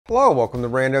Hello, welcome to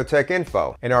Rando Tech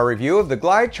Info and our review of the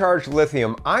Glydcharge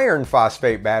lithium iron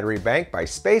phosphate battery bank by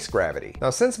Space Gravity. Now,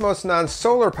 since most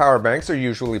non-solar power banks are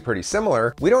usually pretty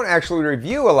similar, we don't actually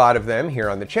review a lot of them here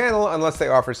on the channel unless they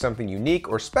offer something unique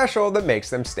or special that makes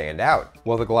them stand out.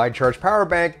 Well, the Glydcharge power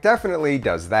bank definitely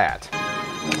does that.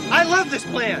 I love this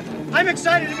plan! I'm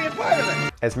excited to be a part of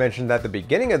it! As mentioned at the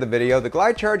beginning of the video, the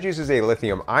Glydcharge uses a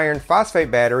lithium iron phosphate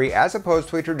battery as opposed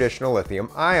to a traditional lithium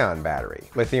ion battery.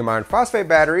 Lithium iron phosphate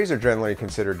batteries are generally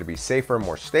considered to be safer and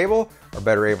more stable, are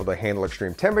better able to handle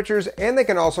extreme temperatures, and they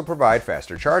can also provide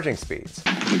faster charging speeds.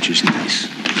 Which is nice.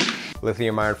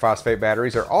 Lithium iron phosphate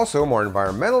batteries are also more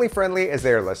environmentally friendly as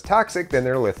they are less toxic than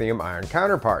their lithium iron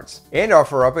counterparts, and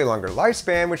offer up a longer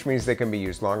lifespan, which means they can be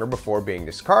used longer before being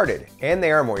discarded, and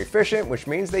they are more efficient, which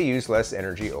means they use less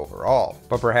energy overall.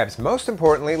 But perhaps most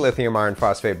importantly, lithium iron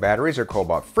phosphate batteries are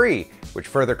cobalt free, which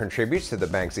further contributes to the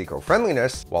bank's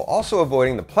eco-friendliness, while also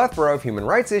avoiding the plethora of human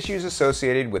rights issues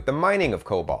associated with the mining of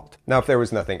cobalt. Now, if there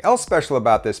was nothing else special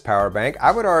about this power bank,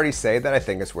 I would already say that I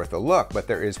think it's worth a look, but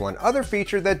there is one other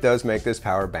feature that does make this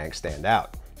power bank stand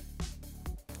out.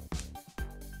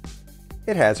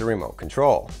 It has a remote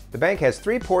control. The bank has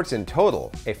 3 ports in total: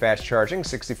 a fast-charging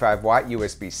 65-watt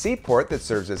USB-C port that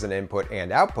serves as an input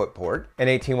and output port, an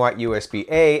 18-watt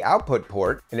USB-A output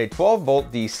port, and a 12-volt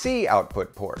DC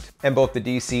output port. And both the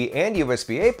DC and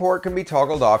USB-A port can be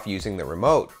toggled off using the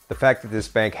remote. The fact that this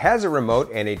bank has a remote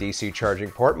and a DC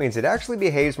charging port means it actually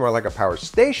behaves more like a power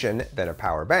station than a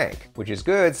power bank, which is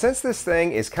good since this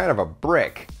thing is kind of a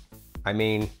brick. I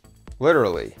mean,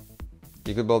 literally.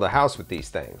 You could build a house with these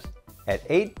things. At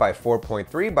 8 by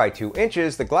 4.3 by 2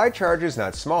 inches, the Glydcharge is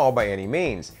not small by any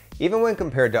means, even when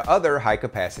compared to other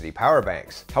high-capacity power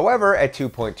banks. However, at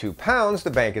 2.2 pounds, the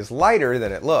bank is lighter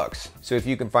than it looks. So if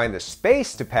you can find the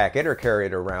space to pack it or carry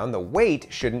it around, the weight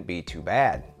shouldn't be too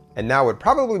bad. And now would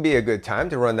probably be a good time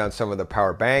to run down some of the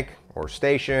power bank, or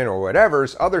station, or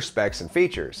whatever's other specs and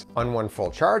features. On one full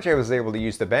charge, I was able to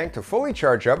use the bank to fully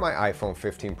charge up my iPhone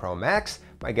 15 Pro Max,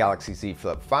 my Galaxy Z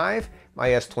Flip 5, my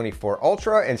S24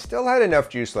 Ultra, and still had enough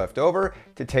juice left over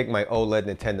to take my OLED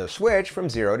Nintendo Switch from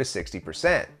 0 to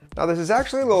 60%. Now, this is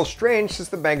actually a little strange since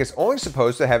the bank is only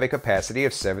supposed to have a capacity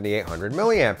of 7,800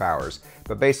 milliamp hours,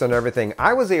 but based on everything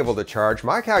I was able to charge,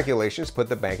 my calculations put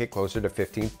the bank at closer to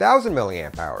 15,000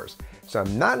 milliamp hours. So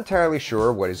I'm not entirely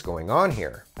sure what is going on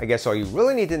here. I guess all you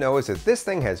really need to know is that this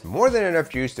thing has more than enough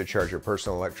juice to charge your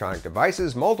personal electronic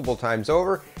devices multiple times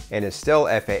over and is still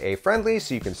FAA friendly,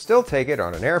 so you can still take it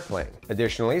on an airplane.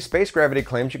 Additionally, Space Gravity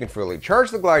claims you can fully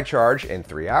charge the Glydcharge in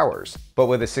 3 hours. But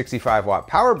with a 65-watt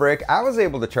power brick, I was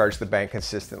able to charge the bank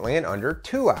consistently in under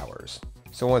 2 hours.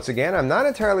 So once again, I'm not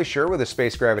entirely sure where the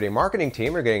Space Gravity marketing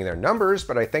team are getting their numbers,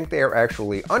 but I think they are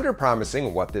actually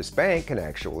under-promising what this bank can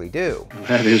actually do.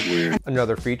 That is weird.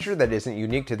 Another feature that isn't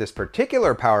unique to this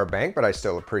particular power bank, but I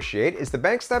still appreciate, is the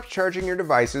bank stops charging your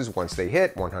devices once they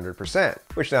hit 100%,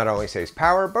 which not only saves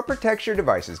power, but protects your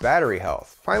device's battery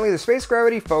health. Finally, the Space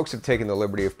Gravity folks have taken the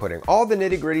liberty of putting all the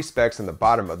nitty-gritty specs on the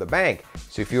bottom of the bank,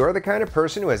 so if you are the kind of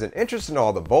person who has an interest in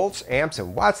all the volts, amps,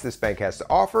 and watts this bank has to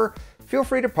offer, feel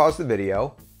free to pause the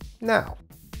video now.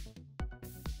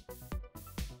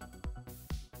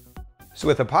 So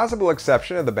with the possible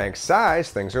exception of the bank's size,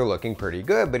 things are looking pretty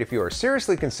good, but if you are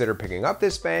seriously considering picking up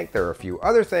this bank, there are a few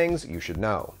other things you should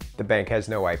know. The bank has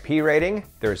no IP rating,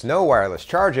 there is no wireless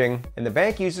charging, and the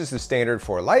bank uses the standard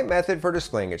 4-light method for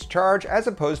displaying its charge as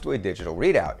opposed to a digital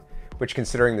readout, which,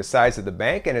 considering the size of the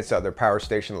bank and its other power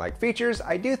station-like features,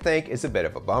 I do think is a bit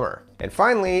of a bummer. And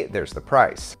finally, there's the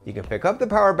price. You can pick up the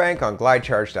power bank on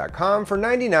glydcharge.com for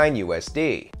 $99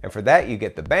 USD. And for that, you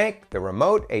get the bank, the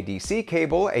remote, a DC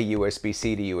cable, a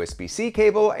USB-C to USB-C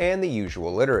cable, and the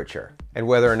usual literature. And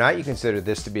whether or not you consider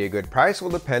this to be a good price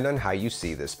will depend on how you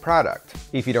see this product.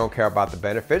 If you don't care about the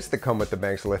benefits that come with the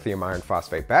bank's lithium iron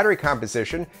phosphate battery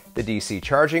composition, the DC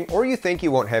charging, or you think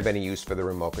you won't have any use for the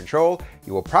remote control,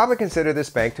 you will probably consider this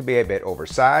bank to be a bit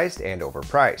oversized and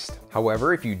overpriced.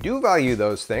 However, if you do value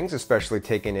those things, especially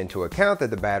taking into account that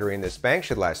the battery in this bank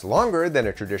should last longer than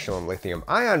a traditional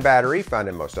lithium-ion battery found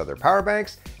in most other power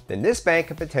banks, then this bank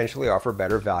can potentially offer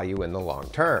better value in the long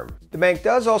term. The bank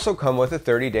does also come with a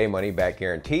 30-day money-back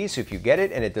guarantee, so if you get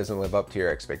it and it doesn't live up to your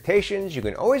expectations, you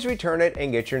can always return it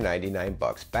and get your 99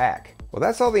 bucks back. Well,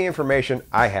 that's all the information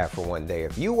I have for one day.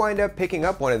 If you wind up picking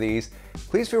up one of these,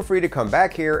 please feel free to come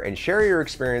back here and share your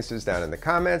experiences down in the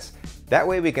comments. That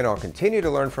way we can all continue to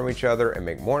learn from each other and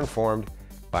make more informed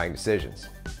buying decisions.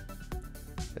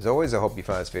 As always, I hope you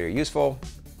found this video useful.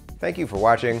 Thank you for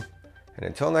watching, and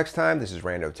until next time, this is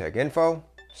Rando Tech Info,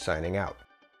 signing out.